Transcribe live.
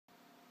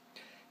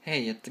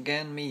Hey, it's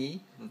again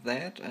me,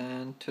 that,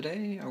 and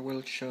today I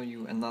will show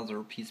you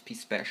another PSP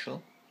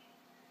special.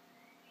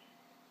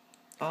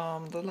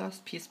 The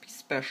last PSP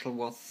special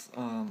was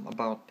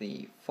about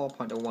the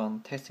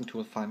 4.01 testing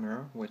tool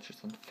firmware, which is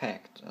in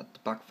fact a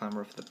debug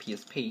firmware for the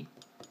PSP.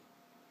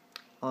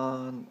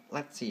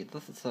 Let's see,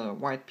 this is a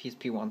white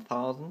PSP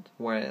 1000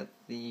 with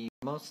the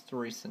most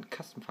recent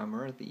custom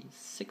firmware, the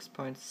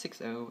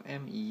 6.60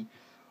 ME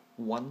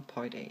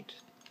 1.8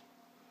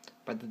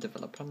 by the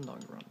developer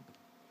Neuron.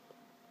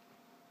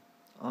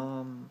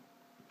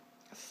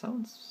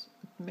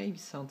 It maybe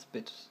sounds a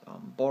bit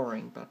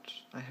boring, but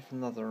I have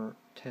another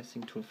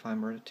testing tool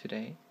firmware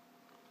today.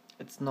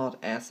 It's not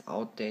as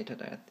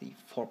outdated as the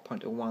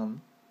 4.01,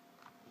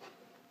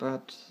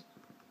 but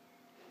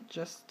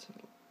just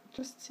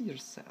see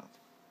yourself.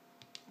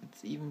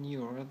 It's even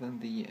newer than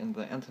the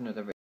internet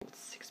available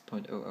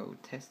 6.00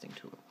 testing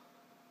tool,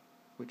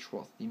 which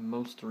was the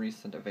most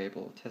recent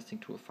available testing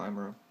tool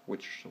firmware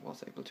which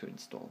was able to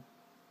install.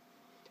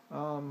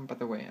 By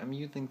the way, I'm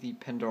using the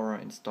Pandora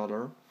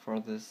installer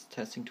for this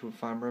testing tool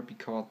firmware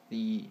because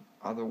the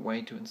other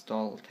way to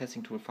install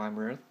testing tool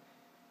firmware,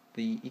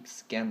 the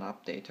Xgen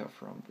updater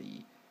from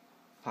the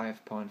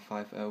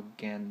 5.50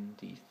 Gen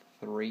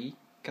D3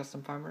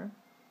 custom firmware,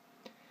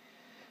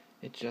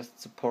 it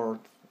just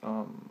supports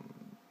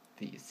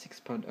the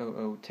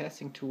 6.00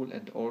 testing tool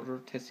and older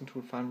testing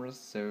tool firmwares,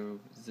 so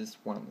this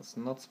one is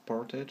not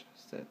supported,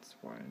 so that's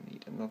why I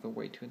need another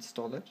way to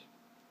install it.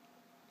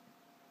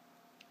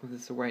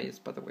 This way is,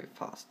 by the way,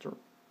 faster.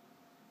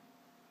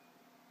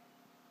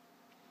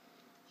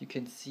 You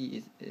can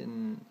see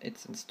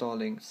it's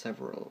installing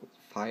several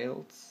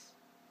files.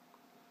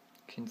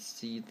 You can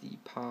see the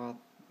path,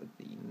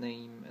 the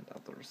name and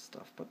other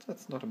stuff, but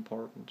that's not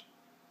important.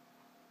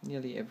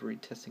 Nearly every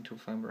testing tool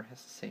firmware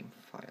has the same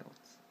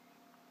files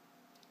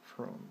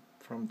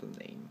from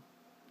the name.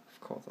 Of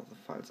course, are the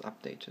files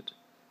updated.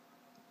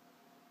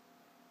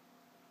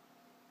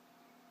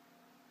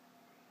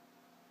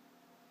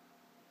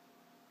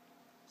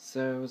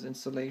 So the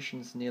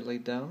installation is nearly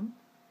done,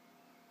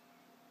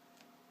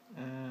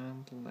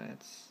 and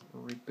let's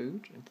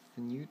reboot into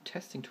the new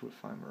testing tool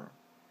firmware.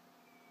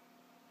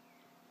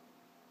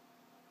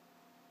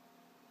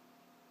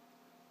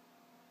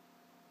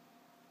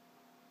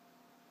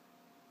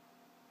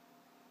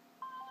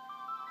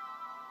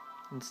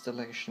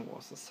 Installation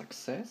was a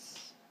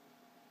success.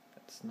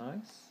 That's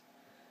nice.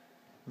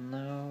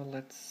 Now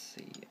let's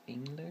see,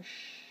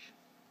 English,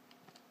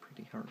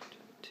 pretty hard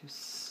to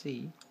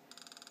see.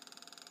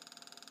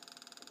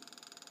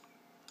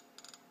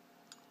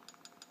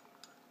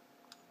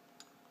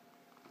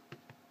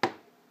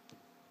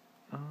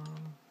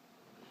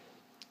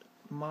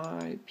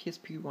 My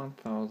PSP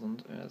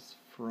 1000 is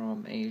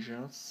from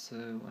Asia,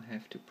 so I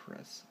have to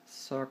press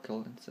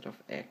circle instead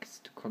of X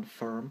to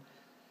confirm.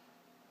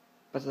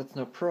 But that's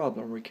no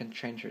problem, we can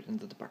change it in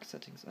the debug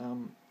settings.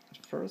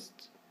 At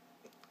first,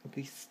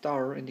 the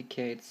star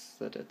indicates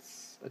that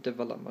it's a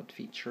development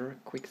feature,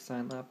 quick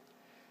sign up,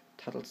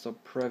 title stop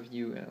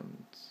preview,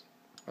 and,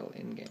 well,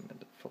 in-game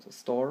and for the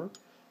store.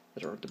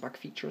 There are debug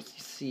features.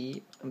 You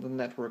see in the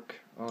network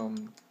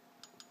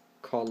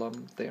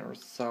column there are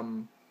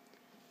some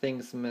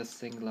things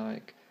missing,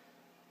 like,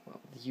 well,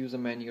 the user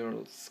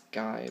manual,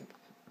 Skype,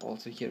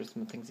 also here's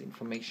missing the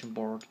information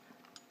board.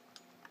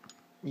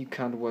 You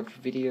can't watch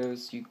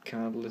videos, you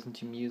can't listen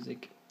to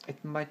music.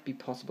 It might be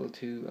possible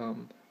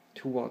to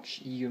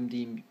watch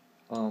UMD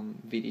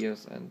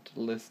videos and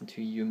listen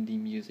to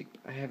UMD music,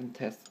 but I haven't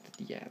tested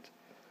it yet.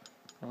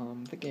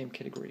 The game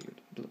category,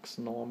 it looks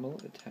normal,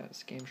 it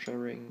has game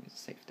sharing,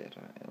 save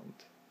data and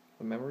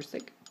a memory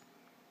stick.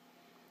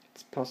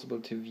 It's possible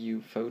to view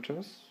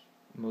photos,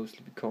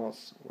 mostly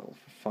because, well,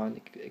 for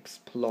finding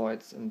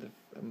exploits in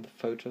the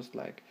photos,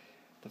 like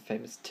the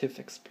famous TIFF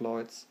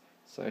exploits.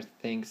 So I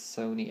think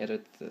Sony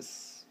added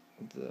this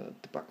the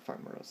debug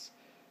firmwares.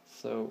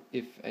 So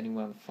if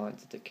anyone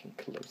finds it, they can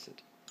close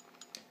it.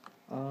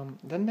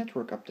 The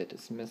network update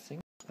is missing.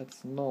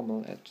 That's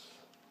normal at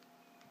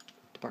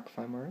debug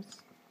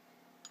firmwares.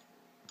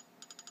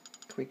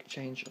 Quick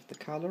change of the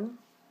color.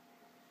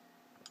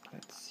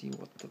 Let's see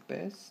what the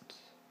best.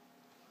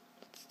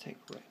 Let's take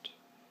red.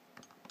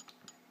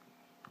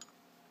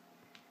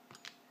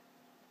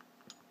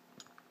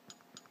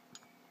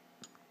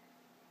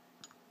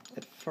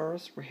 At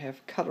first we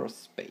have color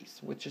space,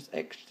 which is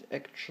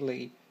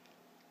actually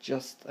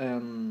just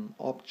an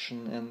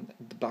option in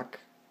debug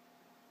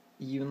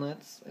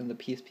units in the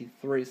PSP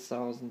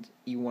 3000,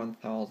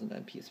 E1000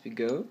 and PSP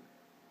Go.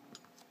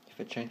 If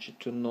I change it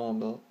to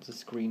normal, the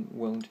screen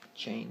won't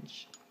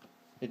change.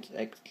 It's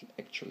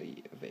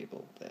actually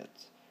available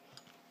that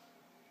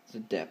the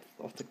depth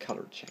of the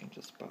color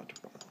changes, but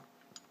well.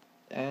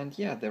 And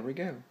yeah, there we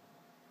go.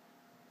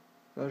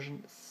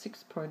 Version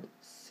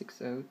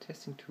 6.60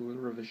 testing tool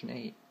revision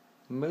A.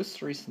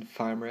 Most recent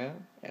firmware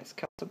as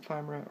custom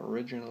firmware,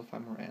 original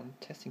firmware and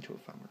testing tool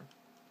firmware.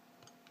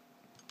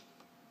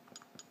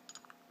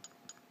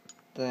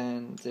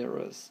 Then there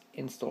is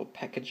install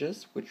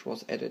packages, which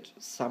was added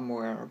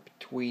somewhere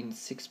between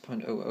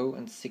 6.00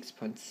 and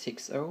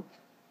 6.60.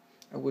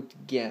 I would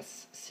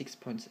guess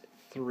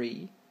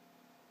 6.3,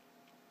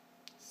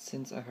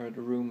 since I heard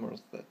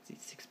rumors that the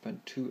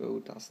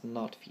 6.20 does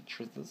not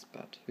feature this,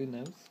 but who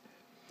knows.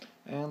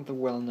 And the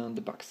well-known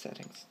debug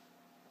settings.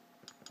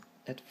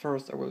 At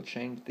first I will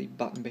change the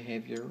button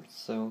behavior,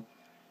 so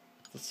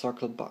the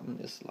circle button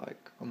is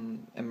like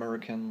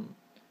American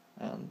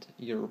and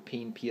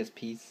European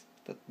PSPs,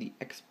 that the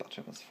X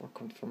button is for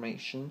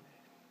confirmation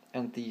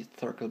and the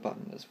circle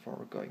button is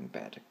for going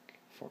back,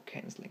 for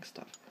cancelling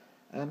stuff.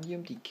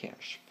 UMD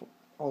cache,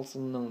 also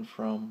known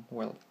from,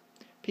 well,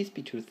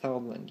 PSP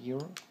 2000 and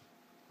Euro.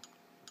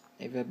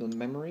 Available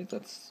memory,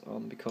 that's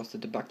because the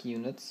debug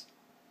units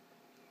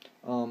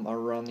are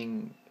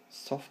running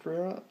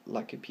software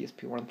like a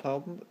PSP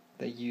 1000.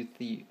 They use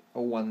the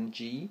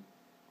 01G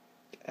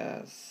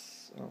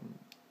as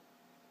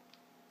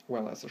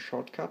well as a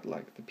shortcut,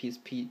 like the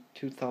PSP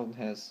 2000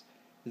 has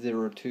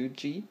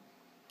 02G,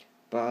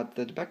 but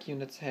the debug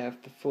units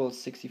have the full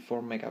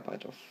 64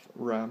 MB of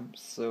RAM,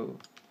 so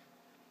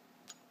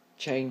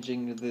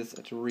changing this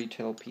at a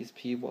retail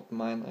PSP, what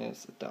mine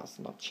is, it does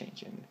not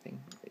change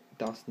anything. It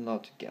does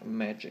not get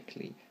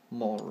magically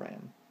more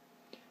RAM.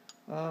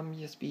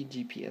 USB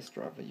GPS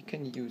driver, you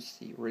can use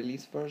the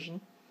release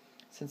version.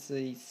 Since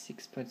the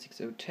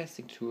 6.60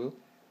 testing tool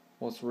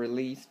was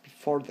released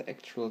before the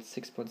actual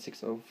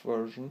 6.60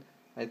 version,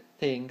 I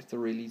think the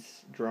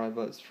release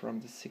driver is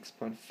from the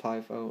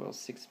 6.50 or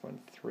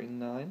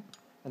 6.39,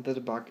 and the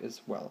debug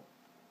is, well,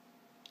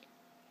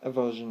 a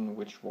version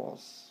which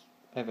was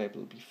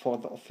available before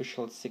the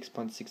official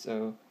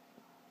 6.60,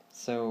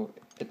 so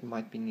it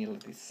might be nearly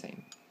the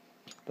same.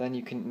 Then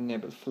you can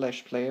enable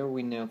Flash Player.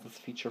 We know this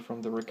feature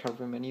from the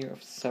recovery menu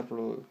of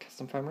several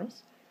custom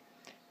firmwares.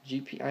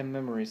 GPI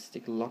memory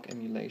stick lock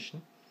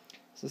emulation.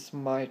 This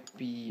might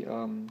be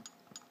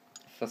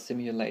for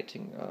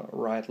simulating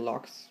write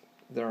locks.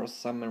 There are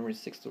some memory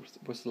sticks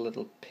with a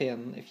little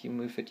pin. If you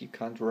move it, you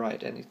can't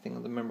write anything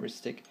on the memory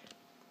stick.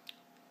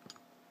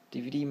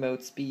 DVD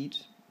mode speed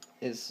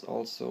is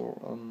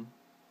also,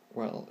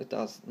 well, it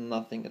does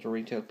nothing at a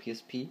retail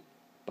PSP,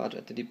 but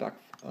at the debug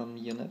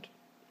unit.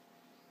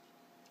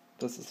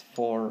 This is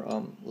for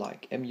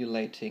like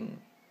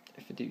emulating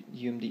if the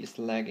UMD is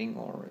lagging,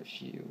 or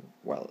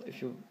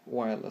if your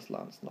wireless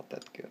LAN is not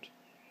that good.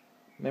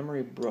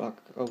 Memory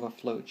block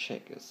overflow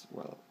check is,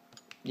 well,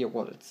 yeah,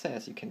 what it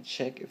says. You can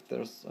check if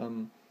there's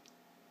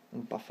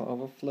buffer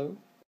overflow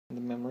in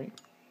the memory.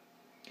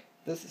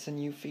 This is a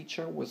new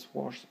feature which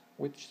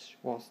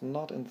was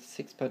not in the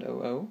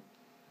 6.00.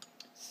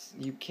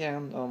 You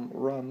can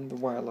run the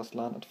wireless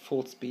LAN at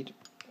full speed,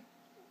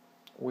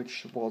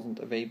 which wasn't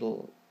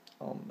available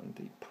in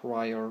the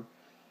prior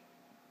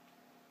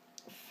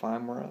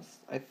firmwares.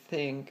 I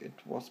think it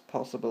was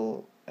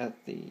possible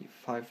at the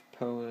 5.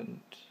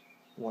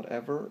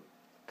 whatever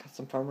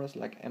custom firmwares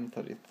like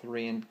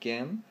M33 and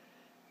GAN,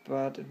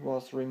 but it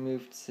was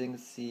removed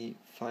since the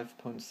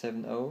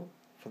 5.70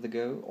 for the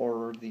Go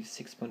or the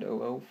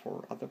 6.00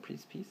 for other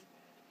PSPs.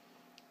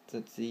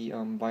 That the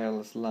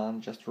wireless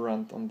LAN just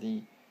runs on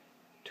the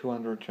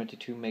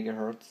 222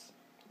 MHz,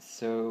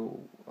 so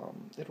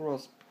it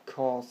was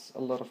because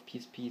a lot of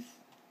PSPs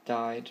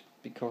died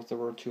because they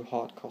were too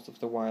hot because of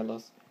the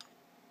wireless.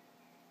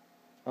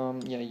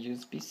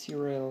 USB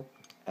serial,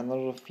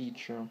 another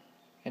feature,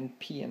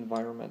 NP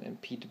environment,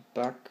 NP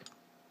debug,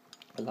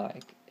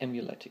 like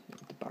emulating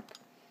debug.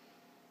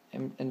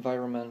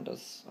 Environment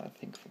is, I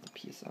think, for the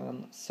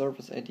PSN.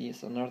 Service ID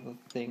is another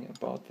thing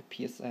about the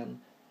PSN,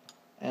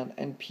 and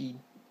NP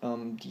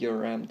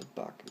DRM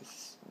debug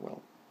is,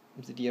 well,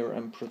 the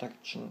DRM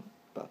production,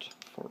 but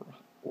for,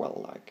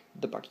 well, like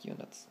debug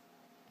units.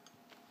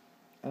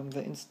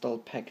 The install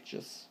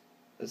packages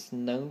is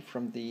known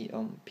from the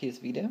PS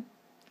Vita,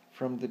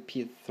 from the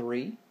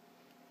PS3,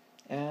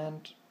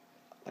 and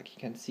like you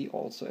can see,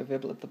 also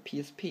available at the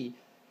PSP.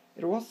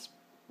 It was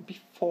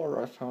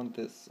before I found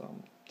this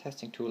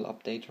testing tool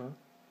updater.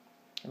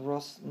 It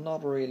was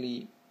not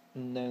really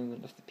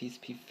known if the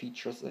PSP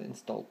features an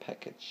install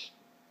package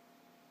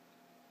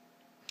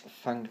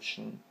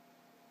function.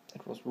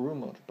 It was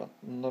rumored, but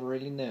not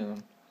really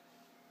known.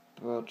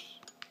 But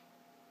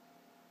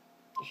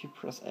if you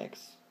press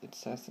X, it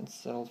says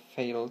install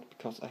failed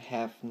because I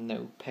have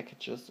no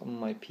packages on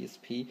my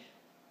PSP,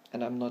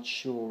 and I'm not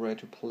sure where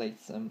to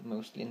place them,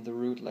 mostly in the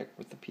root like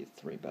with the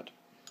PS3, but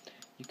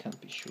you can't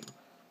be sure.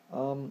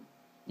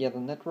 The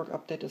network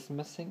update is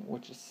missing,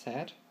 which is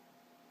sad.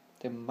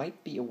 There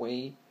might be a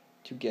way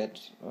to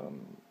get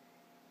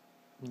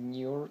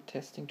newer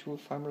testing tool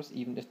firmwares,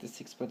 even if the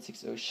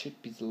 6.60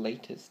 should be the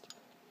latest.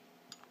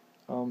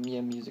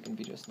 Music and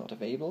video is not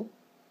available.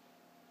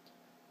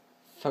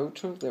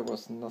 Photo, there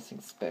was nothing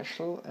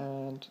special,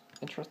 and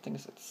interesting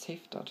is that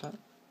save data,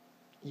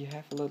 you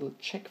have a little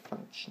check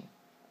function.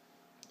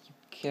 You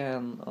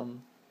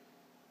can,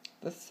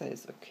 this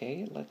says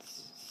okay,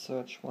 let's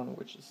search one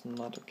which is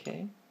not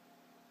okay.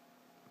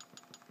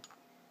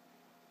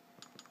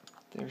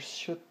 There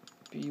should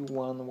be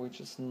one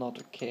which is not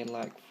okay,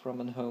 like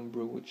from a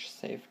homebrew which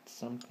saved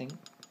something.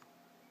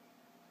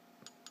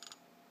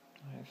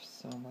 I have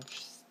so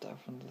much stuff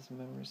on this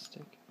memory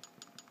stick.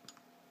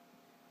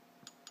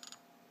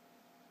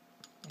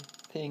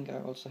 I think I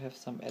also have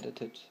some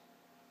edited.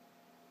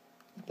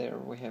 There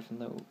we have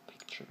no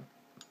picture.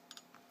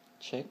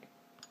 Check.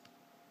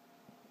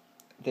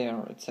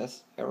 There it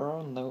says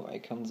error, no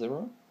icon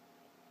 0.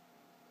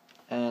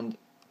 And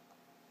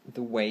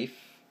the wave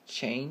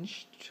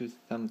changed to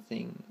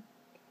something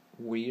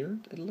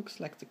weird. It looks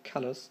like the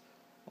colors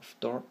of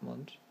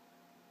Dortmund.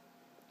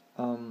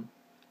 I'm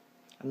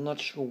not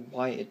sure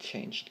why it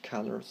changed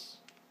colors,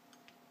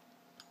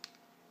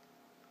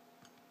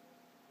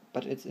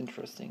 but it's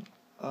interesting.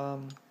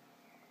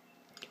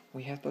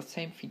 We have the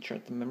same feature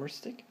at the memory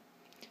stick.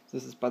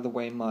 This is, by the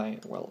way, my,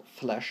 well,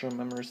 flasher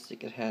memory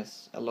stick. It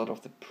has a lot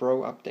of the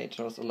Pro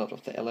updaters, a lot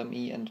of the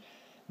LME and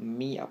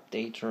Me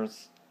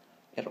updaters.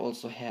 It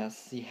also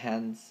has the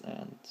hands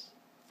and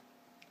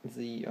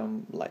the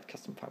light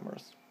custom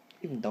firmwares,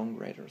 even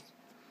downgraders.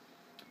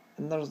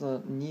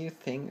 Another new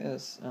thing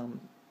is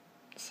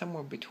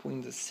somewhere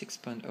between the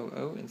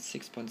 6.00 and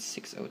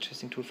 6.60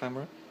 testing tool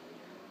firmware,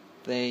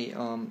 they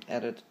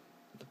added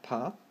the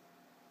path.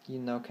 You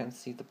now can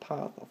see the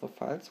path of the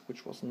files,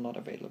 which was not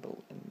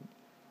available in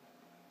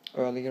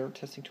earlier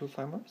testing tool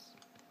firmwares.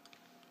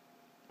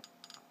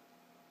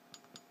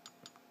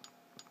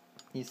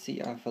 You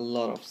see I have a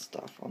lot of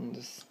stuff on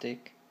this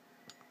stick.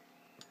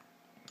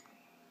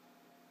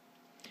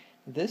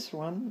 This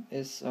one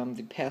is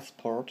the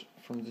passport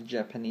from the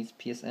Japanese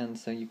PSN,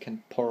 so you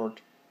can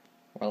port,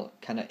 well,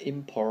 kinda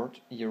import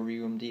your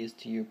UMDs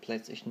to your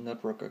PlayStation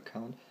Network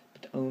account,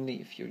 but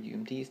only if your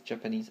UMD is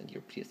Japanese and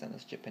your PSN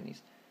is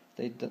Japanese.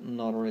 They did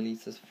not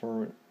release this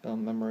for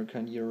America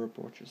and Europe,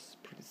 which is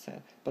pretty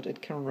sad, but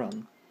it can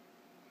run.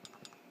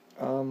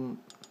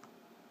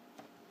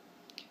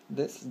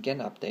 This GEN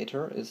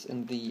updater is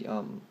in the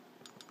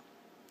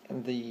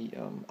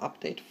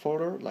update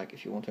folder, like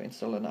if you want to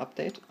install an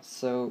update.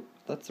 So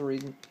that's the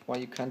reason why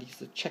you can't use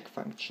the check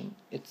function.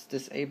 It's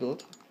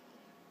disabled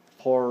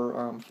for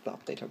the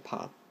updater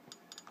path.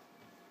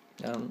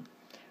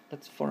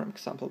 That's, for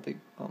example, the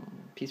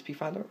PSP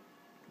filer.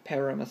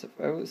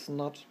 ParaMSFO is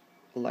not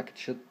like it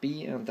should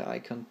be, and the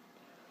icon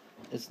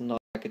is not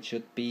like it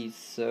should be.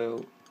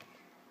 So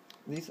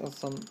these are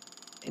some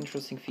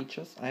interesting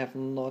features. I have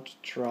not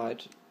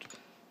tried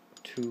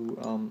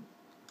to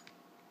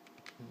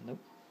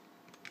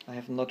I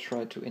have not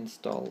tried to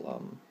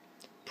install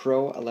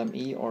Pro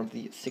LME or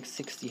the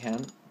 660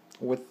 hand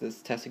with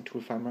this testing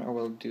tool firmware. I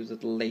will do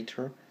that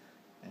later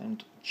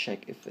and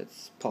check if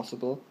it's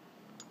possible.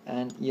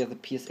 And yeah, the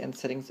PSN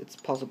settings, it's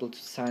possible to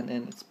sign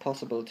in, it's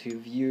possible to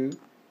view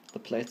the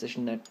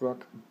PlayStation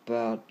Network,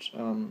 but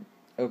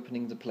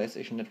opening the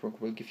PlayStation Network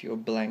will give you a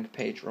blank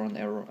page or an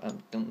error. I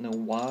don't know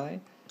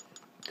why.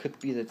 It could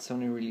be that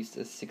Sony released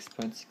a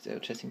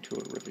 6.60 testing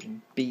tool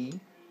revision B,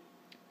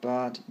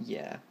 but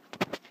yeah.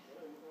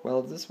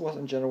 Well, this was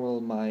in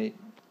general my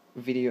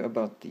video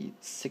about the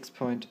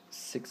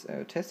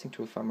 6.60 testing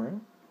tool firmware,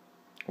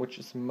 which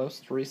is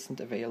most recent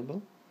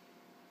available.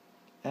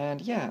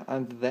 And yeah,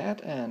 I'm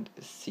that, and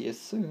see you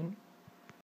soon.